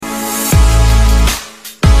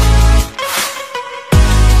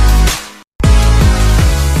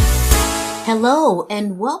Hello,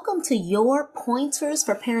 and welcome to your Pointers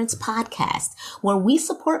for Parents podcast, where we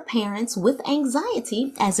support parents with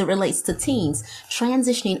anxiety as it relates to teens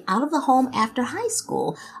transitioning out of the home after high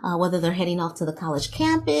school, whether they're heading off to the college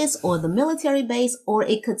campus or the military base, or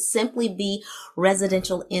it could simply be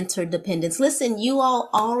residential interdependence. Listen, you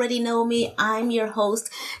all already know me. I'm your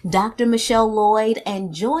host, Dr. Michelle Lloyd,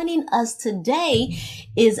 and joining us today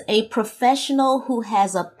is a professional who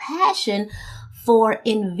has a passion for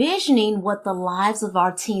envisioning what the lives of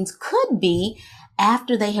our teens could be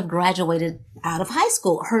after they have graduated out of high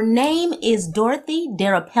school. Her name is Dorothy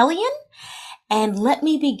Darapelian, and let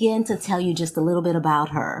me begin to tell you just a little bit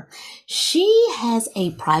about her. She has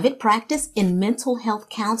a private practice in mental health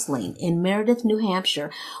counseling in Meredith, New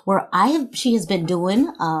Hampshire, where she has been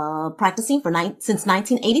practicing since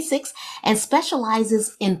 1986 and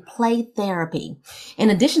specializes in play therapy. In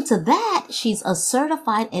addition to that, she's a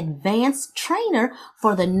certified advanced trainer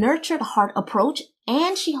for the Nurtured Heart approach,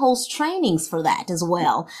 and she holds trainings for that as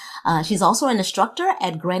well. She's also an instructor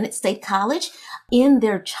at Granite State College in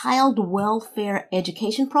their child welfare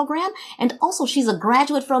education program. And also she's a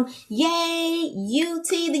graduate from UT,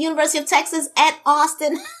 the University of Texas at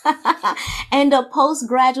Austin, and a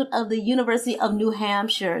postgraduate of the University of New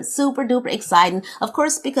Hampshire. Super duper exciting. Of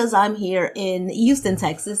course, because I'm here in Houston,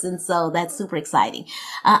 Texas. And so that's super exciting.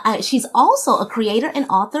 She's also a creator and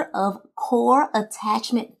author of Core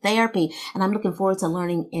Attachment Therapy. And I'm looking forward to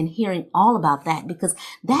learning and hearing all about that, because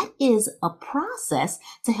that is a process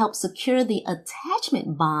to help secure the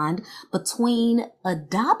attachment bond between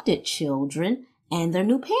adopted children and their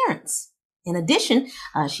new parents. In addition,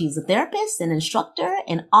 she's a therapist, an instructor,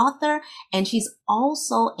 an author, and she's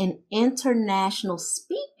also an international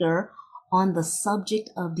speaker on the subject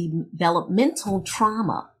of developmental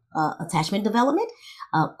trauma, attachment development,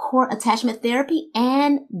 core attachment therapy,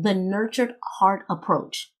 and the Nurtured Heart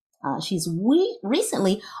approach. She's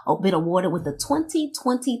recently been awarded with the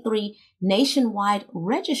 2023 Nationwide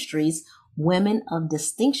Registry's Women of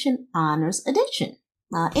Distinction Honors Edition.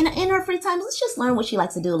 In her free time, let's just learn what she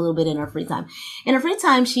likes to do a little bit in her free time. In her free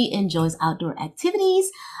time, she enjoys outdoor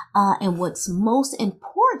activities, and what's most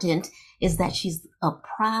important is that she's a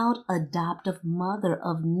proud adoptive mother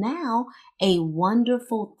of now a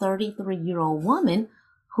wonderful 33-year-old woman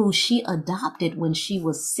who she adopted when she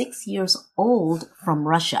was 6 years old from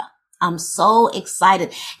Russia. I'm so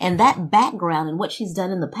excited. And that background and what she's done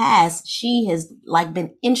in the past, she has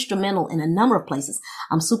been instrumental in a number of places.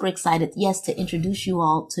 I'm super excited, yes, to introduce you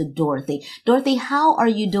all to Dorothy. Dorothy, how are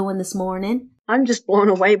you doing this morning? I'm just blown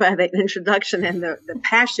away by that introduction and the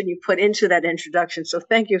passion you put into that introduction. So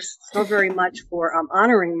thank you so very much for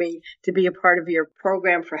honoring me to be a part of your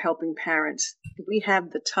program for helping parents. We have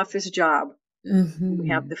the toughest job. Mm-hmm. We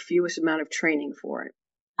have the fewest amount of training for it.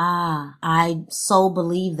 I so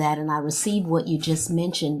believe that, and I received what you just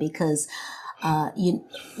mentioned, because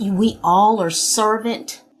we all are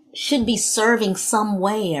should be serving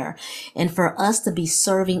somewhere. And for us to be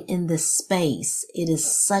serving in this space, it is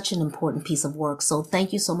such an important piece of work. So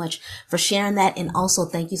thank you so much for sharing that. And also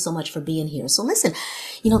thank you so much for being here. So listen,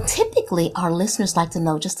 typically our listeners like to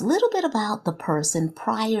know just a little bit about the person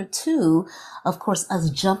prior to, of course, us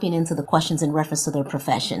jumping into the questions in reference to their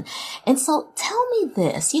profession. And so tell me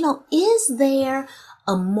this, is there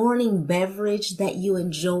a morning beverage that you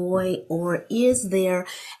enjoy, or is there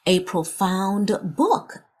a profound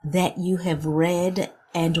book that you have read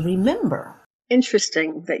and remember?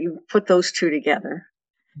 Interesting that you put those two together,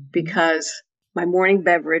 because my morning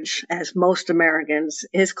beverage, as most Americans,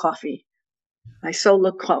 is coffee. I so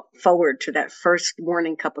look forward to that first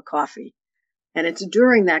morning cup of coffee. And it's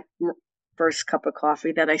during that first cup of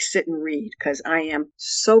coffee that I sit and read, because I am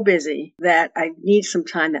so busy that I need some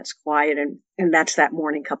time that's quiet, and that's that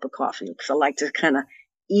morning cup of coffee, because I like to kind of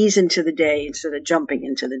ease into the day instead of jumping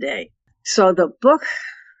into the day. So the book,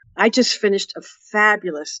 I just finished a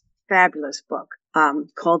fabulous, fabulous book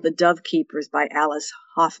called The Dove Keepers by Alice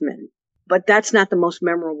Hoffman. But that's not the most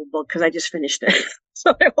memorable book, because I just finished it.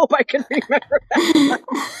 So I hope I can remember that.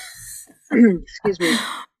 Excuse me.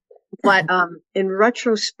 But in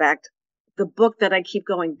retrospect, the book that I keep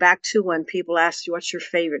going back to when people ask you, what's your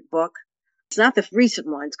favorite book? It's not the recent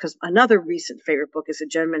ones, because another recent favorite book is A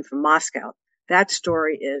Gentleman from Moscow. That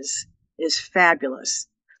story is fabulous.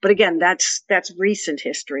 But again, that's recent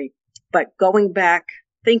history. But going back,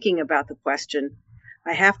 thinking about the question,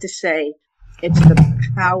 I have to say it's The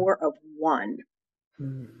Power of One.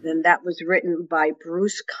 And that was written by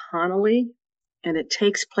Bruce Connolly, and it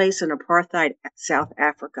takes place in apartheid South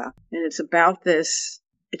Africa. And it's about this.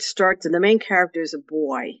 It starts, and the main character is a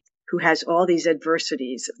boy who has all these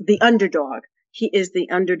adversities. The underdog. He is the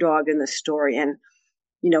underdog in the story. And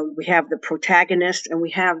we have the protagonist and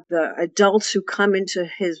we have the adults who come into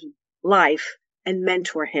his life and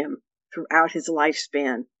mentor him throughout his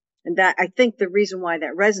lifespan. And that, I think the reason why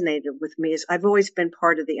that resonated with me is I've always been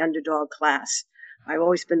part of the underdog class. I've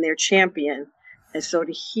always been their champion. And so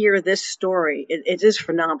to hear this story, it is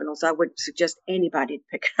phenomenal. So I would suggest anybody to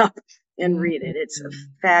pick it up and read it. It's a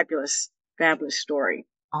fabulous, fabulous story.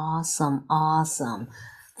 Awesome. Awesome.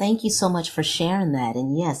 Thank you so much for sharing that.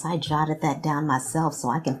 And yes, I jotted that down myself so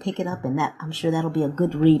I can pick it up, and that I'm sure that'll be a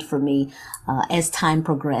good read for me as time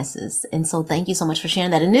progresses. And so thank you so much for sharing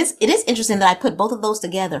that. And it is interesting that I put both of those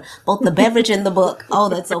together, both the beverage and the book. Oh,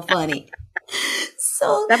 that's so funny.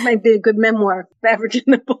 So that might be a good memoir, beverage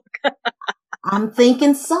in the book. I'm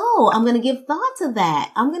thinking so. I'm going to give thought to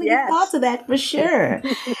that. I'm going to give thought to that for sure.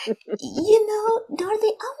 Dorothy,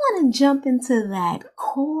 I want to jump into that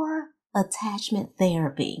core attachment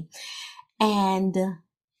therapy and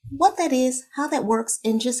what that is, how that works,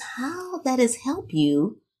 and just how that has helped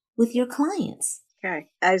you with your clients. Okay.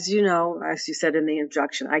 As you know, as you said in the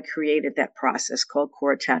introduction, I created that process called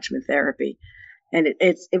core attachment therapy. And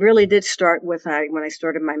it really did start with when I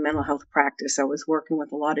started my mental health practice. I was working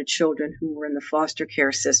with a lot of children who were in the foster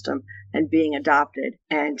care system and being adopted,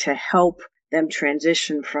 and to help them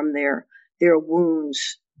transition from their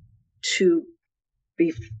wounds to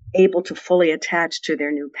be able to fully attach to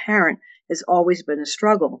their new parent has always been a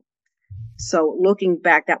struggle. So looking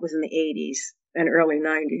back, that was in the 80s and early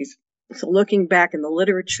 90s. So looking back in the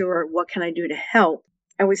literature, what can I do to help?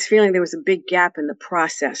 I was feeling there was a big gap in the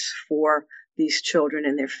process for these children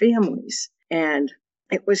and their families. And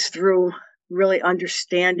it was through really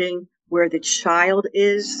understanding where the child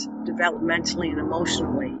is developmentally and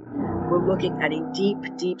emotionally. We're looking at a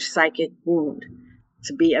deep, deep psychic wound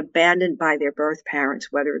to be abandoned by their birth parents,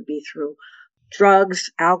 whether it be through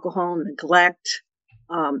drugs, alcohol, neglect,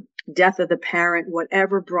 death of the parent,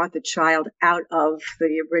 whatever brought the child out of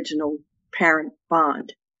the original parent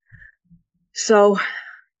bond. So,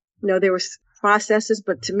 there was processes,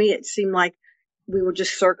 but to me, it seemed like we were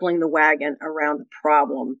just circling the wagon around the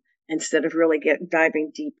problem instead of really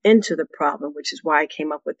diving deep into the problem, which is why I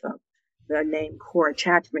came up with the name core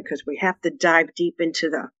attachment, because we have to dive deep into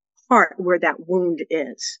the heart where that wound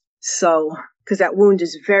is. So, because that wound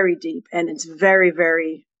is very deep and it's very,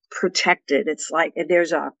 very protected. It's like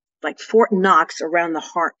there's like Fort Knox around the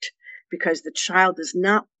heart, because the child does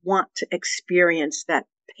not want to experience that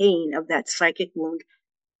pain of that psychic wound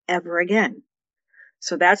ever again.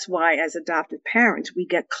 So that's why as adopted parents, we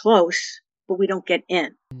get close, but we don't get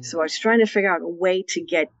in. So I was trying to figure out a way to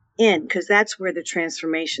get in, because that's where the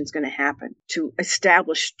transformation is going to happen. To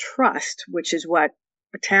establish trust, which is what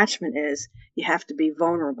attachment is, you have to be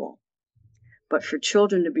vulnerable. But for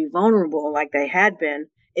children to be vulnerable like they had been,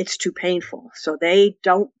 it's too painful. So they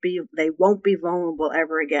won't be vulnerable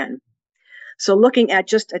ever again. So looking at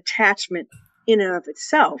just attachment in and of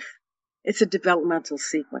itself, it's a developmental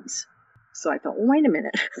sequence. So I thought, wait a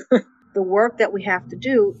minute. The work that we have to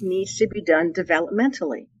do needs to be done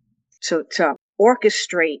developmentally to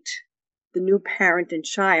orchestrate the new parent and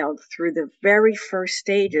child through the very first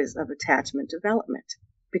stages of attachment development.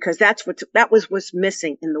 Because that was what's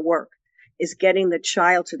missing in the work, is getting the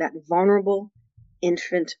child to that vulnerable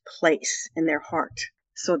infant place in their heart.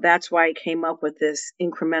 So that's why I came up with this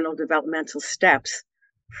incremental developmental steps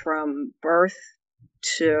from birth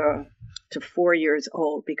to 4 years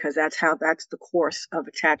old, because that's the course of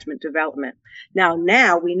attachment development.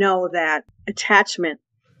 Now we know that attachment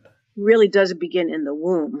really does begin in the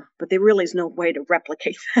womb, but there really is no way to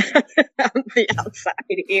replicate that on the outside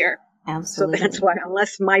here. Absolutely. So that's why,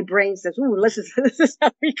 unless my brain says, "Ooh, this is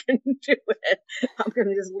how we can do it," I'm going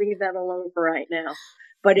to just leave that alone for right now.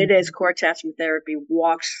 But it is core attachment therapy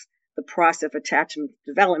walks the process of attachment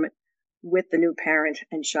development with the new parent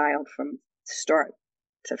and child from start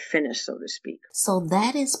to finish, so to speak. So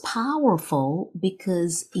that is powerful,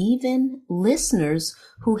 because even listeners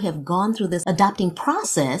who have gone through this adopting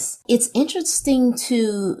process, it's interesting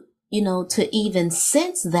to even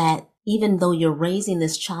sense that even though you're raising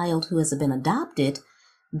this child who has been adopted,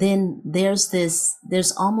 then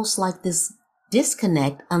there's almost like this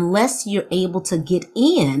disconnect unless you're able to get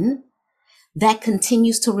in, that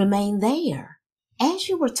continues to remain there. As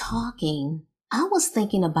you were talking, I was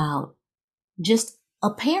thinking about just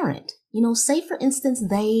a parent, say for instance,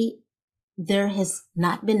 there has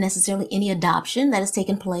not been necessarily any adoption that has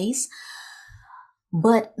taken place,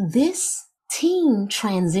 but this teen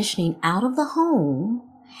transitioning out of the home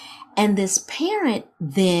and this parent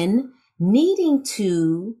then needing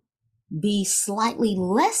to be slightly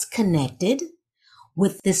less connected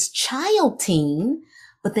with this child teen,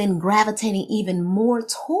 but then gravitating even more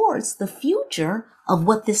towards the future of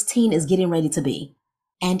what this teen is getting ready to be.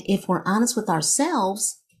 And if we're honest with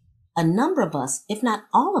ourselves, a number of us, if not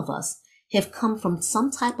all of us, have come from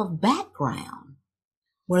some type of background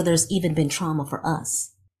where there's even been trauma for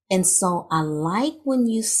us. And so I like when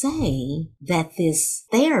you say that this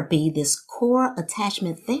therapy, this core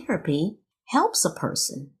attachment therapy, helps a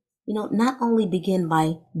person, not only begin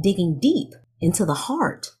by digging deep into the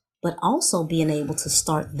heart, but also being able to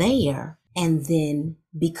start there and then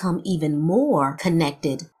become even more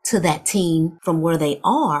connected to that teen from where they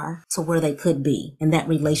are to where they could be, and that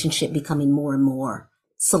relationship becoming more and more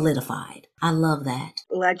solidified. I love that.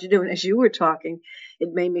 Glad you're doing. As you were talking, it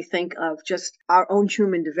made me think of just our own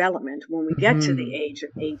human development when we get to the age of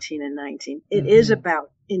 18 and 19. It is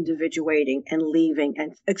about individuating and leaving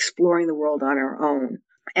and exploring the world on our own.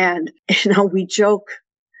 And, we joke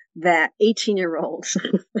that 18-year-olds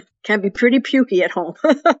can be pretty pukey at home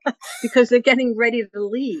because they're getting ready to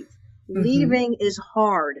leave. Leaving is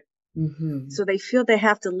hard. So they feel they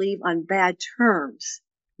have to leave on bad terms.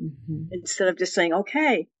 Instead of just saying,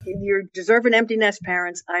 okay, you deserve an empty nest,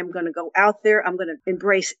 parents. I'm going to go out there. I'm going to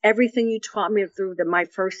embrace everything you taught me through my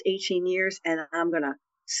first 18 years, and I'm going to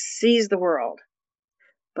seize the world.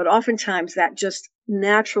 But oftentimes that just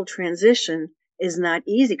natural transition is not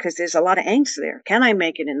easy because there's a lot of angst there. Can I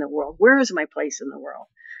make it in the world? Where is my place in the world?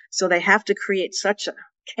 So they have to create such a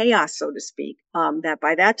chaos, so to speak, that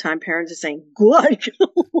by that time parents are saying, good,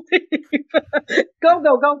 go,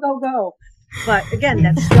 go, go, go, go. But again,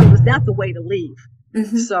 that still was not the way to leave.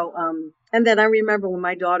 So, and then I remember when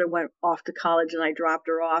my daughter went off to college and I dropped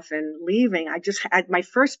her off and leaving, I just had my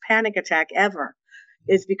first panic attack ever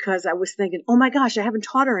is because I was thinking, oh my gosh, I haven't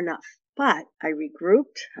taught her enough. But I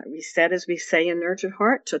regrouped, I reset, as we say in Nurtured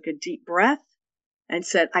Heart, took a deep breath and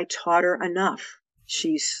said, I taught her enough.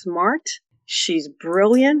 She's smart. She's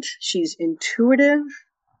brilliant. She's intuitive.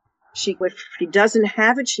 If she doesn't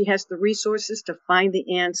have it, she has the resources to find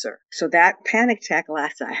the answer. So that panic attack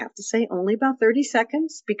lasted, I have to say, only about 30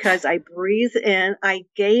 seconds because I breathed in. I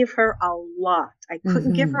gave her a lot. I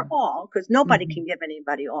couldn't give her all because nobody can give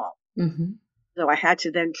anybody all. So I had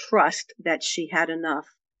to then trust that she had enough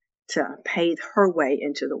to pave her way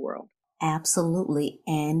into the world. Absolutely.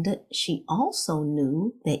 And she also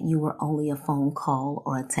knew that you were only a phone call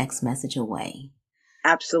or a text message away.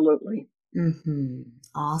 Absolutely.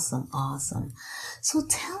 Awesome. Awesome. So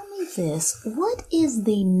tell me this, what is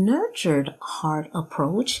the Nurtured Heart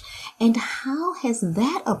approach and how has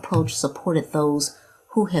that approach supported those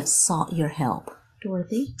who have sought your help?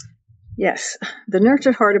 Dorothy? Yes. The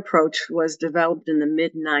Nurtured Heart approach was developed in the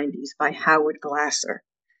mid-90s by Howard Glasser.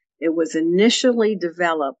 It was initially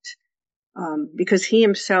developed because he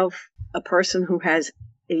himself, a person who has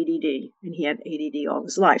ADD, and he had ADD all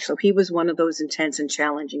his life. So he was one of those intense and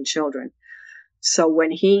challenging children. So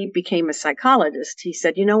when he became a psychologist, he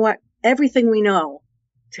said, you know what? Everything we know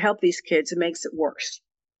to help these kids, it makes it worse.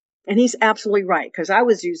 And he's absolutely right, because I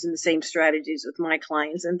was using the same strategies with my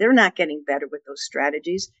clients, and they're not getting better with those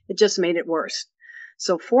strategies. It just made it worse.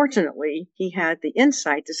 So fortunately, he had the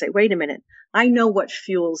insight to say, wait a minute, I know what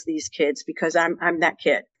fuels these kids because I'm that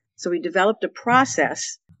kid. So he developed a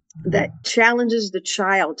process that challenges the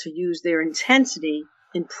child to use their intensity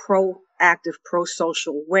in proactive,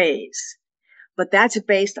 pro-social ways. But that's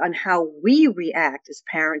based on how we react as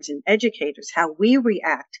parents and educators, how we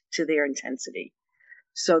react to their intensity.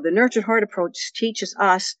 So the Nurtured Heart approach teaches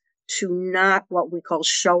us to not what we call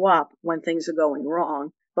show up when things are going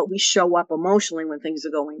wrong, but we show up emotionally when things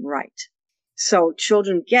are going right. So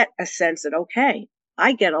children get a sense that, okay,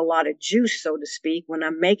 I get a lot of juice, so to speak, when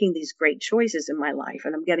I'm making these great choices in my life,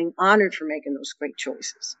 and I'm getting honored for making those great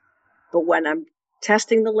choices. But when I'm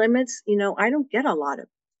testing the limits, I don't get a lot of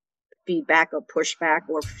feedback or pushback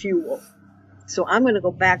or fuel. So I'm going to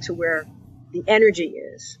go back to where the energy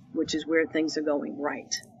is, which is where things are going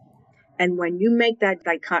right. And when you make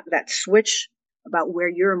that switch about where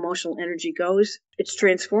your emotional energy goes, it's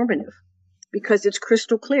transformative because it's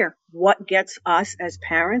crystal clear. What gets us as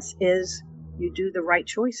parents is you do the right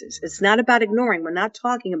choices. It's not about ignoring. We're not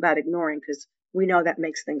talking about ignoring because we know that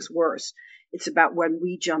makes things worse. It's about when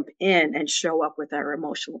we jump in and show up with our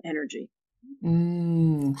emotional energy.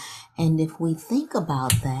 And if we think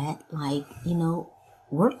about that,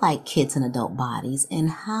 we're like kids in adult bodies, and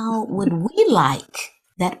how would we like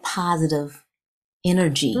that positive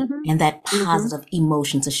energy and that positive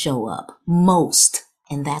emotion to show up most?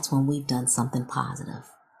 And that's when we've done something positive.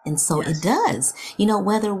 And so it does,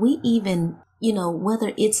 whether we even,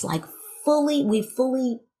 whether it's like we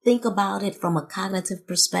fully think about it from a cognitive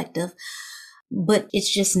perspective, but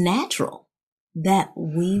it's just natural. that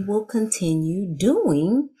we will continue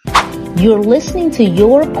doing. You're listening to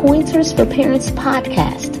Your Pointers for Parents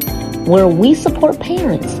podcast, where we support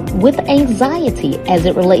parents with anxiety as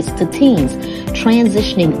it relates to teens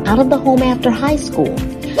transitioning out of the home after high school.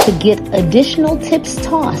 To get additional tips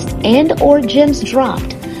tossed and or gems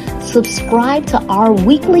dropped, subscribe to our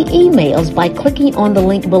weekly emails by clicking on the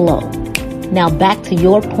link below. Now back to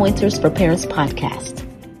Your Pointers for Parents podcast.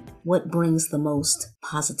 What brings the most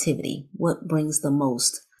positivity? What brings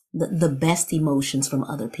the best emotions from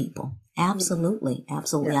other people? Absolutely.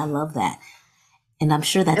 Absolutely. Yeah. I love that. And I'm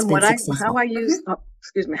sure that's been successful. How I use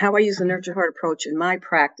the Nurture Heart approach in my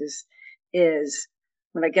practice is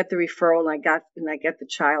when I get the referral and I get the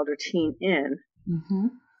child or teen in,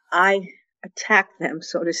 I attack them,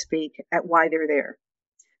 so to speak, at why they're there.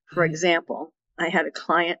 For example, I had a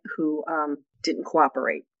client who didn't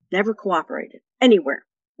cooperate, never cooperated anywhere.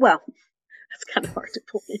 Well, that's kind of hard to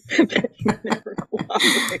believe. Never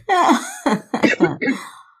cooperated.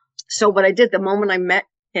 So what I did the moment I met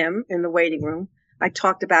him in the waiting room, I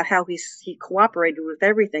talked about how he cooperated with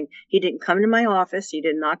everything. He didn't come to my office. He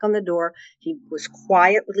didn't knock on the door. He was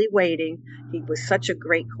quietly waiting. He was such a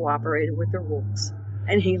great cooperator with the rules.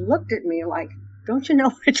 And he looked at me like, don't you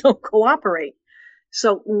know I don't cooperate?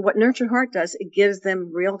 So what Nurture Heart does, it gives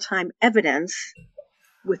them real-time evidence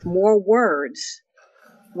with more words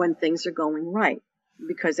when things are going right.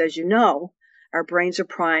 Because as you know, our brains are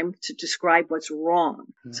primed to describe what's wrong.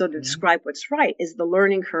 So to describe what's right is the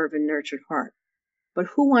learning curve in Nurtured Heart. But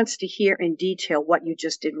who wants to hear in detail what you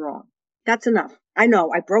just did wrong? That's enough. I know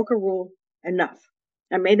I broke a rule. Enough.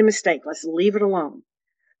 I made a mistake. Let's leave it alone.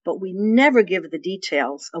 But we never give the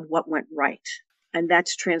details of what went right. And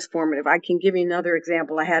that's transformative. I can give you another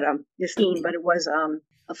example. I had this teen, but it was a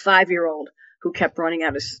 5-year-old who kept running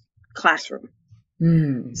out of his classroom.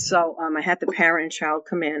 So I had the parent and child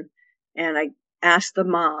come in, and I asked the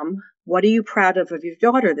mom, what are you proud of your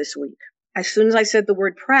daughter this week? As soon as I said the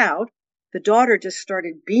word proud, the daughter just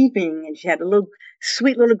started beaming, and she had a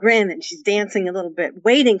sweet little grin, and she's dancing a little bit,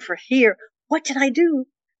 waiting for what did I do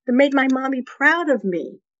that made my mommy proud of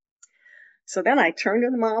me? So then I turned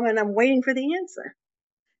to the mom, and I'm waiting for the answer.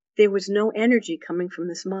 There was no energy coming from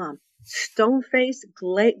this mom. Stone-faced,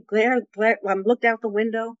 glare. I looked out the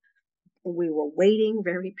window. We were waiting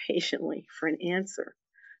very patiently for an answer.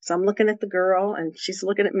 So I'm looking at the girl, and she's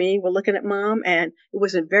looking at me. We're looking at mom, and it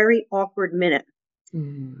was a very awkward minute.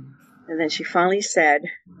 And then she finally said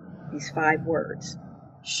these 5 words.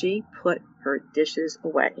 She put her dishes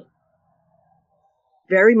away.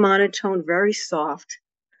 Very monotone, very soft.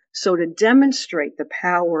 So to demonstrate the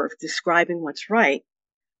power of describing what's right,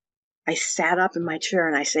 I sat up in my chair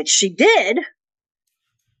and I said, she did?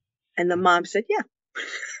 And the mom said, yeah.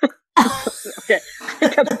 Okay, I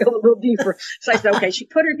got to go a little deeper. So I said, okay, she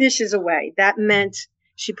put her dishes away. That meant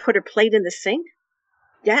she put her plate in the sink?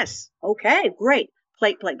 Yes. Okay, great.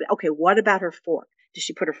 Plate. Okay, what about her fork? Did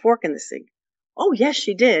she put her fork in the sink? Oh, yes,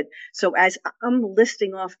 she did. So as I'm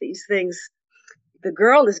listing off these things, the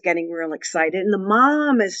girl is getting real excited, and the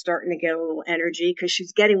mom is starting to get a little energy because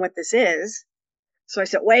she's getting what this is. So I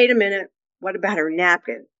said, wait a minute. What about her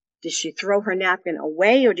napkin? Did she throw her napkin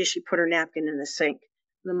away, or did she put her napkin in the sink?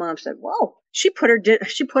 The mom said, whoa, she put her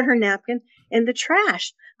napkin in the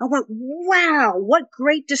trash. I went, wow, what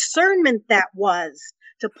great discernment that was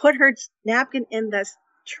to put her napkin in the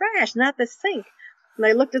trash, not the sink. And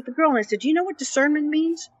I looked at the girl and I said, do you know what discernment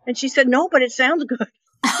means? And she said, no, but it sounds good.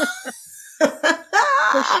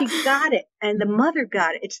 So she got it. And the mother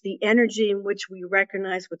got it. It's the energy in which we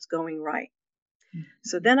recognize what's going right.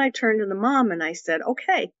 So then I turned to the mom and I said,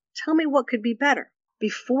 okay, tell me what could be better.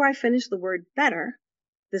 Before I finished the word better,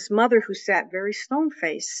 this mother who sat very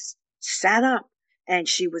stone-faced sat up, and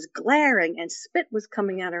she was glaring, and spit was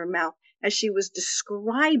coming out of her mouth as she was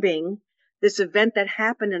describing this event that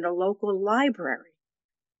happened in a local library.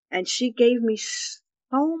 And she gave me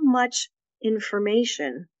so much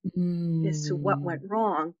information as to what went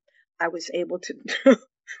wrong. I was able to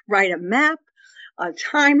write a map, a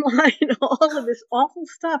timeline, all of this awful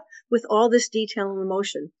stuff with all this detail and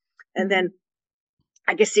emotion. And then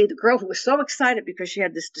I could see the girl who was so excited because she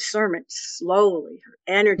had this discernment. Slowly, her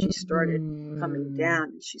energy started coming down,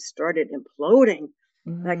 and she started imploding.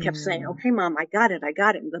 And I kept saying, okay, Mom, I got it.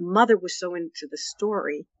 And the mother was so into the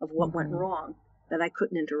story of what went wrong that I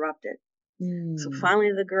couldn't interrupt it. So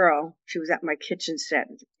finally the girl, she was at my kitchen set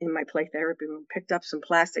in my play therapy room, picked up some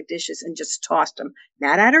plastic dishes and just tossed them.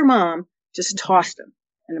 Not at her mom, just tossed them.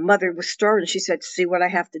 And the mother was stirred, and she said, see what I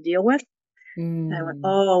have to deal with? And I went,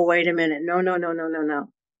 oh, wait a minute. No.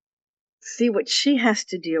 See what she has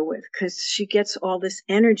to deal with, because she gets all this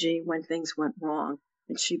energy when things went wrong.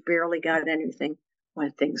 and she barely got anything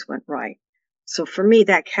when things went right. So for me,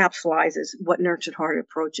 that capsulizes what Nurtured Heart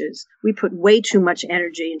approach is. We put way too much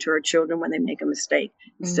energy into our children when they make a mistake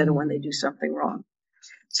instead of when they do something wrong.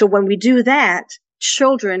 So when we do that,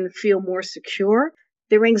 children feel more secure.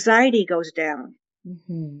 Their anxiety goes down.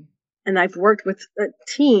 Mm-hmm. And I've worked with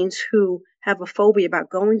teens who have a phobia about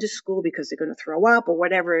going to school because they're going to throw up or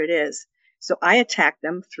whatever it is. So I attack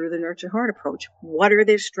them through the Nurtured Heart approach. What are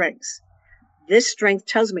their strengths? This strength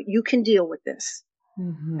tells me you can deal with this.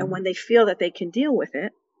 Mm-hmm. And when they feel that they can deal with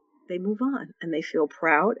it, they move on and they feel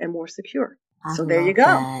proud and more secure. So there you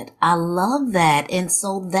go. I love that. And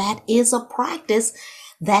so that is a practice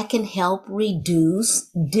that can help reduce,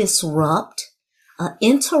 disrupt,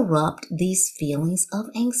 interrupt these feelings of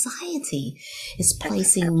anxiety. It's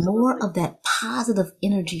placing more of that positive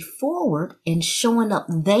energy forward and showing up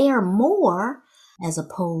there more as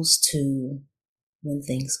opposed to when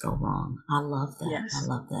things go wrong. I love that. Yes. I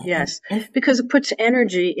love that. Yes. Because it puts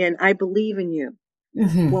energy in, I believe in you.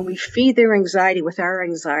 Mm-hmm. When we feed their anxiety with our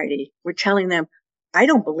anxiety, we're telling them, I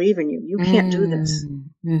don't believe in you. You can't do this.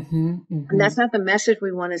 Mm-hmm. Mm-hmm. And that's not the message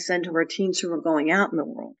we want to send to our teens who are going out in the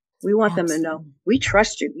world. We want them to know, we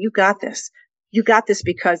trust you. You got this. You got this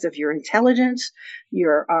because of your intelligence,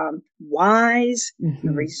 you're wise,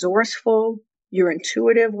 you're resourceful, you're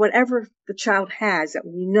intuitive, whatever the child has that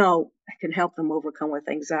we know can help them overcome with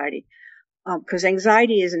anxiety. Because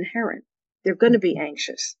anxiety is inherent. They're going to be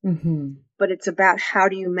anxious. But it's about how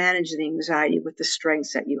do you manage the anxiety with the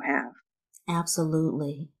strengths that you have.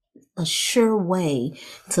 Absolutely. A sure way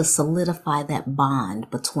to solidify that bond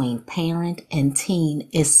between parent and teen,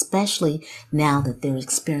 especially now that they're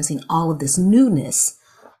experiencing all of this newness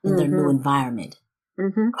in their new environment.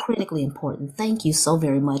 Critically important. Thank you so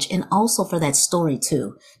very much. And also for that story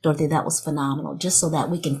too, Dorothy, that was phenomenal. Just so that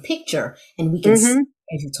we can picture and we can see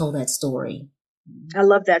as you told that story. I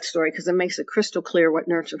love that story because it makes it crystal clear what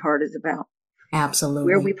Nurtured Heart is about. Absolutely.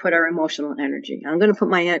 Where we put our emotional energy. I'm going to put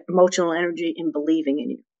my emotional energy in believing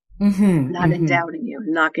in you. Not in doubting you,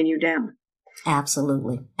 knocking you down.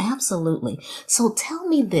 Absolutely. Absolutely. So tell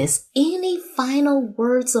me this, any final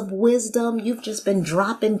words of wisdom? You've just been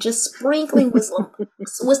dropping, just sprinkling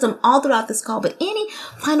wisdom all throughout this call, but any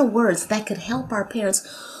final words that could help our parents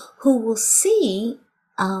who will see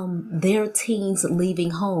their teens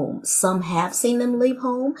leaving home. Some have seen them leave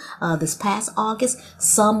home this past August.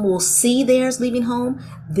 Some will see theirs leaving home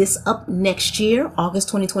this up next year, August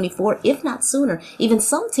 2024, if not sooner. Even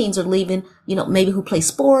some teens are leaving, maybe who play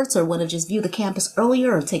sports or want to just view the campus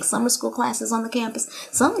earlier or take summer school classes on the campus.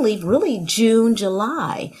 Some leave really June,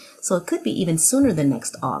 July. So it could be even sooner than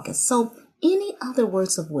next August. So any other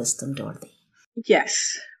words of wisdom, Dorothy?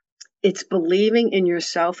 Yes. It's believing in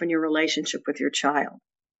yourself and your relationship with your child.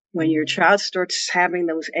 When your child starts having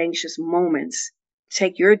those anxious moments,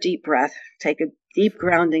 take your deep breath, take a deep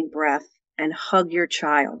grounding breath and hug your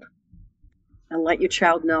child and let your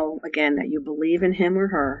child know again that you believe in him or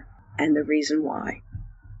her and the reason why.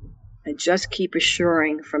 And just keep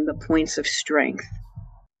assuring from the points of strength.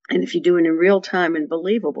 And if you do it in real time and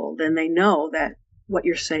believable, then they know that what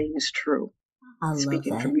you're saying is true.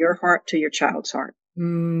 Speaking from your heart to your child's heart.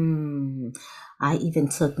 I even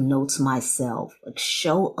took notes myself.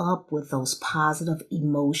 Show up with those positive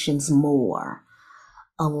emotions more.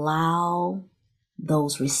 Allow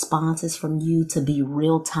those responses from you to be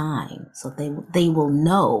real time, so they will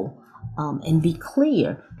know and be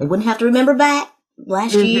clear. They wouldn't have to remember back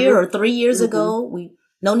last year or 3 years ago.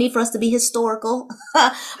 No need for us to be historical,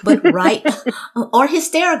 but right or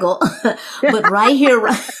hysterical, but right here,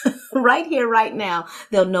 right now,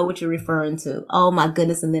 they'll know what you're referring to. Oh my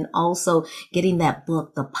goodness. And then also getting that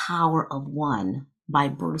book, The Power of One by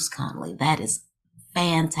Bruce Conley. That is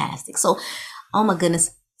fantastic. So, oh my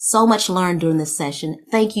goodness, so much learned during this session.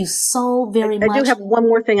 Thank you so very much. I do have one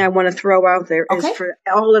more thing I want to throw out there is for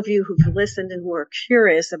all of you who've listened and who are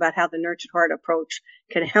curious about how the Nurtured Heart approach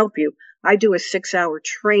can help you. I do a 6-hour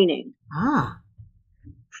training.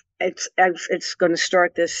 It's going to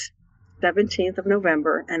start this 17th of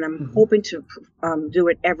November, and I'm hoping to do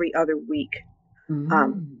it every other week.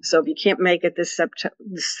 So if you can't make it this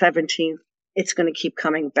 17th, it's going to keep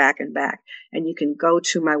coming back and back. And you can go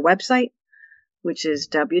to my website, which is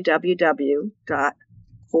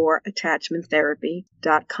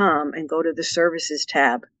www.forattachmenttherapy.com, and go to the services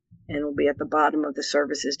tab, and it'll be at the bottom of the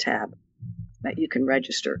services tab that you can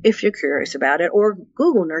register if you're curious about it, or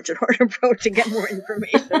Google Nurtured Heart Approach to get more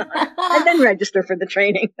information on it, and then register for the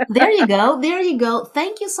training. There you go. There you go.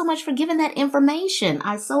 Thank you so much for giving that information.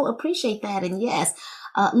 I so appreciate that. And yes,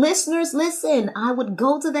 Listeners, listen, I would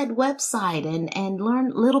go to that website and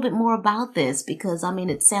learn a little bit more about this because, I mean,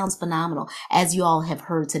 it sounds phenomenal, as you all have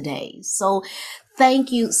heard today. So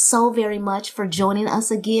thank you so very much for joining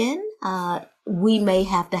us again. We may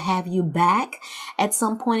have to have you back at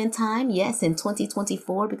some point in time. Yes, in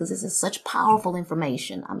 2024, because this is such powerful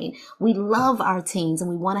information. I mean, we love our teens and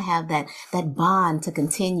we want to have that bond to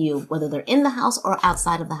continue, whether they're in the house or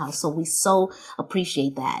outside of the house. So we so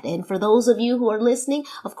appreciate that. And for those of you who are listening,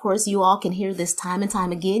 of course, you all can hear this time and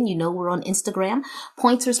time again. You know, we're on Instagram,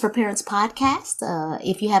 Pointers for Parents Podcast.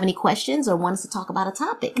 If you have any questions or want us to talk about a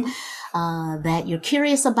topic that you're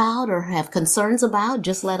curious about or have concerns about,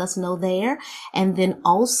 just let us know there. And then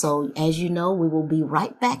also, as you know, we will be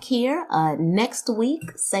right back here next week,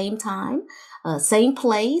 same time, same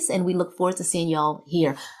place, and we look forward to seeing y'all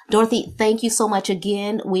here. Dorothy, thank you so much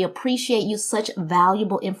again. We appreciate you, such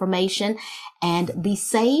valuable information, and be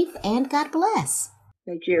safe and God bless.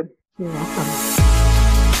 Thank you. You're welcome.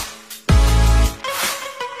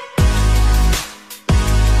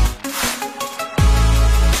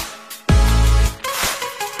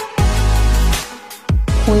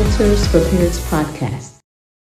 Pointers for Parents Podcast.